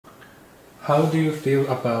How do you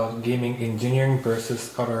feel about gaming engineering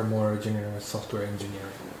versus other more general software engineering?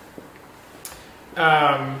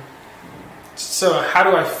 So how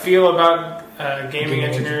do I feel about gaming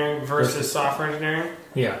engineering versus software engineering?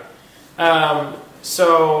 Yeah.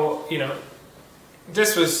 So,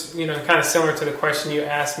 this was, kind of similar to the question you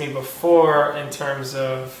asked me before in terms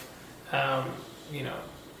of, how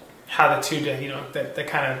the two, the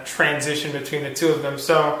kind of transition between the two of them.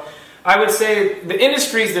 So I would say the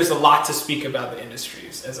industries, there's a lot to speak about the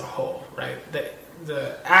industries as a whole, right?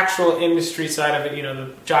 The actual industry side of it,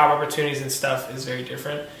 the job opportunities and stuff is very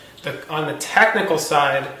different. On the technical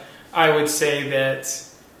side, I would say that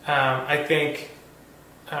I think,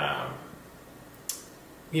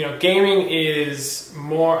 gaming is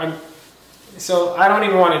more, so I don't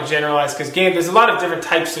even want to generalize because there's a lot of different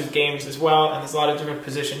types of games as well, and there's a lot of different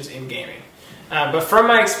positions in gaming. But from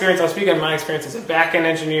my experience, I'll speak on my experience as a back-end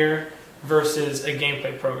engineer versus a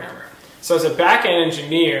gameplay programmer. So as a back-end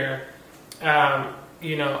engineer,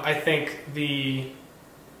 I think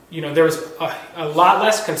there was a lot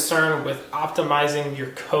less concern with optimizing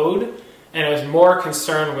your code, and it was more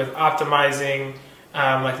concerned with optimizing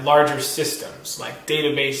like larger systems, like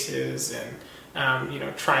databases, and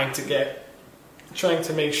trying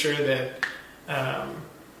to make sure that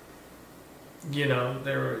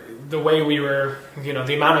the way we were,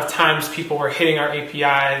 the amount of times people were hitting our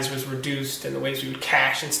APIs was reduced, and the ways we would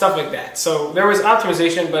cache and stuff like that. So there was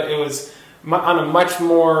optimization, but it was on a much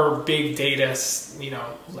more big data,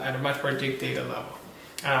 at a much more big data level.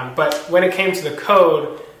 But when it came to the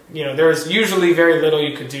code, there was usually very little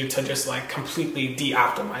you could do to just like completely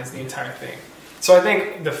de-optimize the entire thing. So I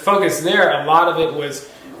think the focus there, a lot of it was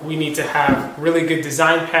we need to have really good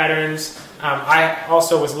design patterns. I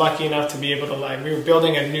also was lucky enough to be able to we were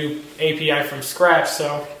building a new API from scratch,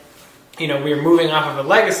 so we were moving off of a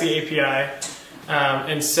legacy API,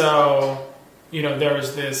 and so there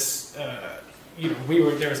was this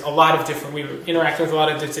there was a lot of different, we were interacting with a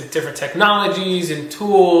lot of different technologies and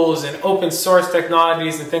tools and open source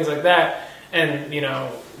technologies and things like that, and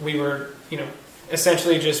we were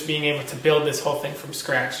essentially just being able to build this whole thing from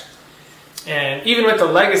scratch. And even with the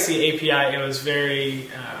legacy API, it was very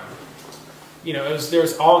there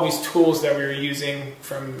was all of these tools that we were using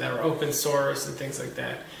that were open source and things like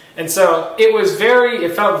that. And so it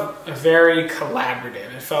felt very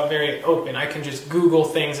collaborative. It felt very open. I can just Google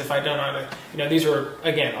things if I don't know how to, these were,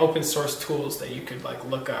 again, open source tools that you could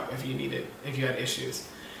look up if you had issues.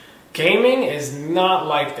 Gaming is not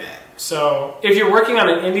like that. So if you're working on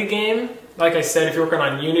an indie game, like I said, if you're working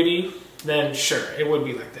on Unity, then sure, it would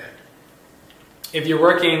be like that. If you're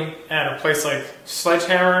working at a place like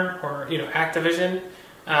Sledgehammer or Activision,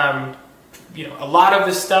 a lot of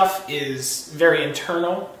this stuff is very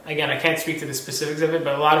internal. Again, I can't speak to the specifics of it,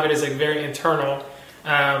 but a lot of it is very internal.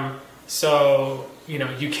 So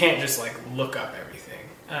you can't just look up everything.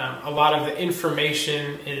 A lot of the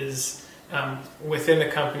information is within the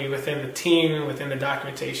company, within the team, within the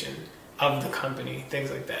documentation of the company,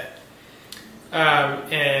 things like that.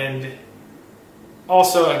 And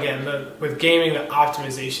also, again, with gaming, the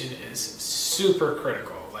optimization is super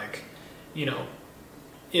critical.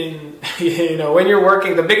 When you're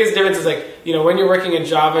working, the biggest difference is when you're working in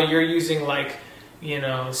Java, you're using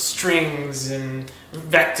strings and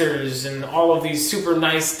vectors and all of these super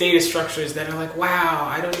nice data structures that are wow,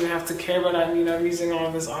 I don't even have to care about I'm using all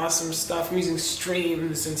of this awesome stuff. I'm using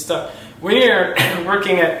streams and stuff. When you're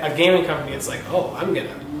working at a gaming company, it's oh, I'm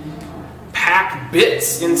gonna pack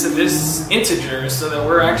bits into this integer so that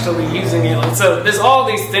we're actually using it. So there's all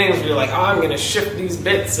these things where you're oh, I'm gonna shift these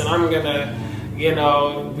bits, and I'm gonna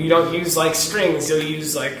we don't use strings, you'll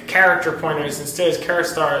use character pointers instead of char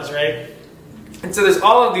stars, right? And so there's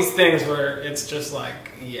all of these things where it's just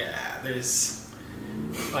yeah, there's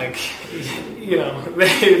all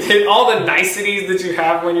the niceties that you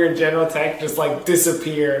have when you're in general tech just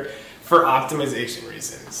disappear for optimization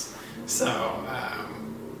reasons. So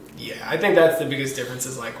yeah, I think that's the biggest difference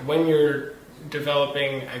is when you're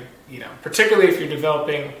developing, particularly if you're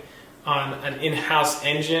developing on an in-house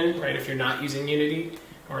engine, right? If you're not using Unity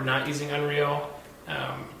or not using Unreal,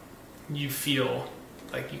 you feel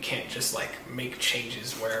you can't just make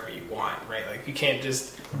changes wherever you want, right? You can't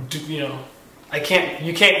just you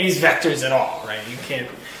can't use vectors at all, right? You can't.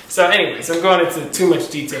 So anyways, I'm going into too much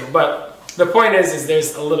detail, but the point is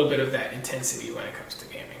there's a little bit of that intensity when it comes to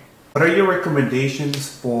gaming. What are your recommendations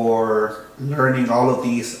for learning all of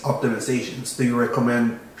these optimizations? Do you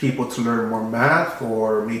recommend people to learn more math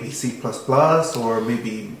or maybe C++ or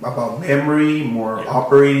maybe about memory, more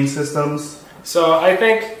operating systems? So I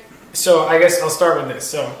guess I'll start with this.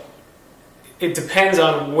 So it depends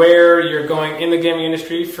on where you're going in the gaming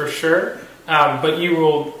industry for sure. but you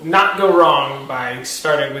will not go wrong by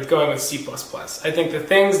starting with going with C++. I think the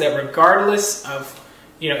things that, regardless of,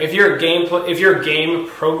 if you're a game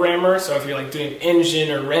programmer, so if you're like doing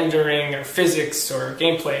engine or rendering or physics or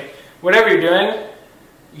gameplay, whatever you're doing,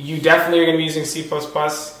 you definitely are going to be using C++.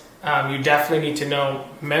 You definitely need to know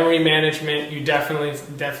memory management. You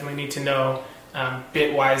definitely need to know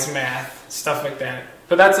bitwise math, stuff like that.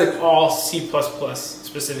 But that's like all C++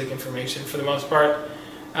 specific information for the most part.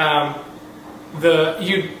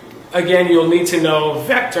 You'll need to know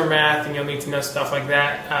vector math, and you'll need to know stuff like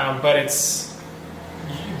that. But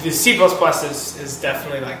the C++ is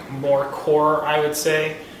definitely like more core, I would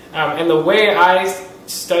say. And the way I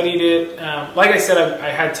studied it, like I said, I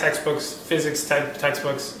had textbooks, physics type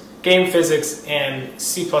textbooks, game physics, and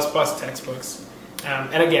C++ textbooks.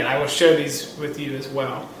 And again, I will share these with you as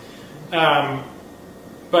well.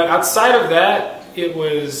 But outside of that, it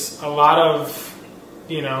was a lot of,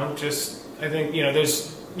 I think,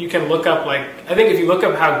 you can look up, I think if you look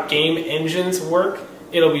up how game engines work,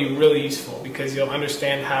 it'll be really useful because you'll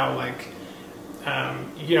understand how,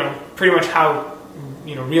 pretty much how,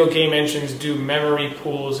 real game engines do memory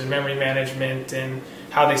pools and memory management, and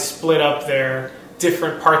how they split up their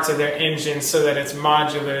different parts of their engine so that it's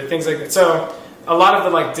modular, things like that. So a lot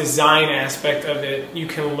of the design aspect of it,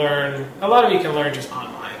 a lot of it you can learn just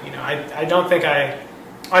online. I don't think I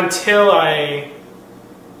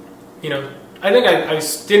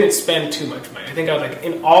didn't spend too much money. I think I was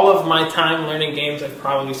in all of my time learning games, I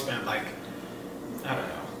probably spent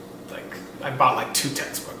I bought 2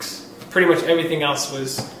 textbooks. Pretty much everything else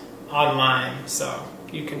was online, so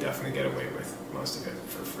you can definitely get away with most of it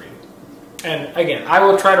for free. And again, I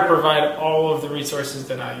will try to provide all of the resources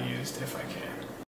that I used if I can.